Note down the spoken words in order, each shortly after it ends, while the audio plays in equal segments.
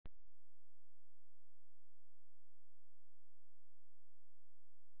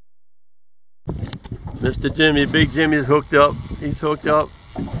Mr. Jimmy, Big Jimmy's hooked up. He's hooked up.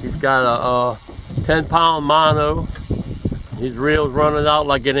 He's got a 10-pound mono. His reel's running out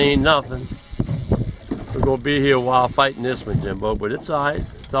like it ain't nothing. We're gonna be here a while fighting this one, Jimbo, but it's alright.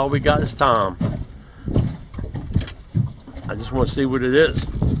 It's all we got is time. I just want to see what it is.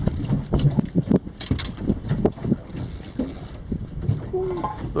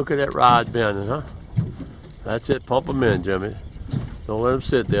 Look at that rod bending, huh? That's it. Pump him in, Jimmy. Don't let him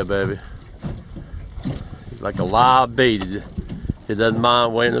sit there, baby. He's like a live bait. He doesn't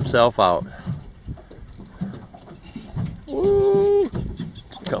mind weighing himself out. Woo.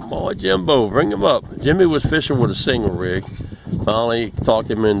 Come on, Jimbo. Bring him up. Jimmy was fishing with a single rig. Finally talked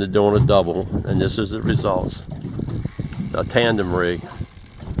him into doing a double, and this is the results. A tandem rig.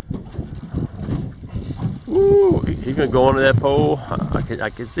 Woo! He's gonna go under that pole. I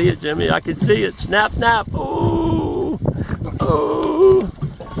can see it, Jimmy. I can see it. Snap, snap. Ooh! Oh!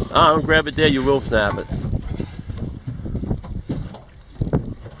 Don't grab it there. You will snap it.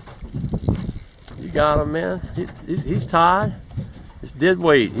 You got him, man. He's tied. It's dead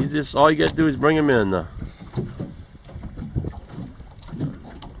weight. He's just all you got to do is bring him in now.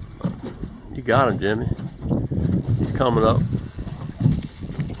 You got him, Jimmy. He's coming up.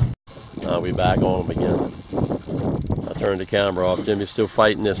 Now we back on him again. I turned the camera off. Jimmy's still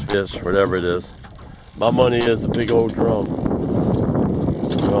fighting this fish, whatever it is. My money is a big old drum.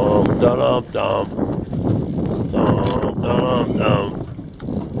 Dum, dum, dum. Dum, dum, dum.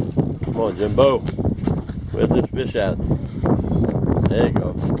 Come on, Jimbo. Where's this fish at? There you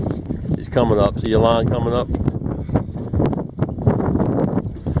go. He's coming up. See your line coming up?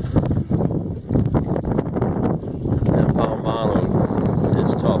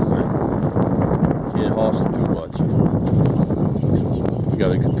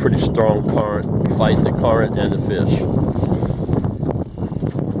 Got a pretty strong current, fighting the current and the fish.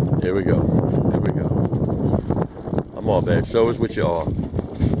 Here we go. Here we go. Come on, babe. Show us what you are.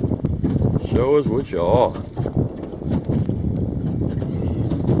 Show us what you are.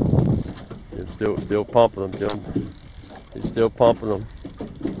 It's still pumping them, Jim. He's still pumping them.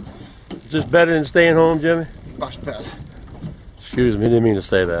 Is this better than staying home, Jimmy? Much better. Excuse me, didn't mean to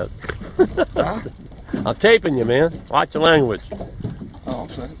say that. Huh? I'm taping you, man. Watch your language. Oh,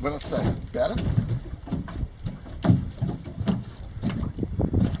 what did I say? Better?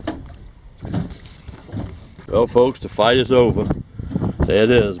 Well, folks, the fight is over. There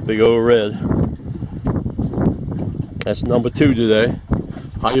it is, big old red. That's number 2 today.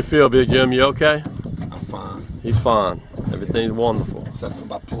 How you feel, Big Jim? You okay? I'm fine. He's fine. Everything's wonderful. Except for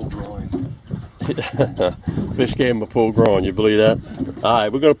my pulled groin. Fish gave him a pulled groin. You believe that? All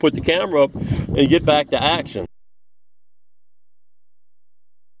right, we're going to put the camera up and get back to action.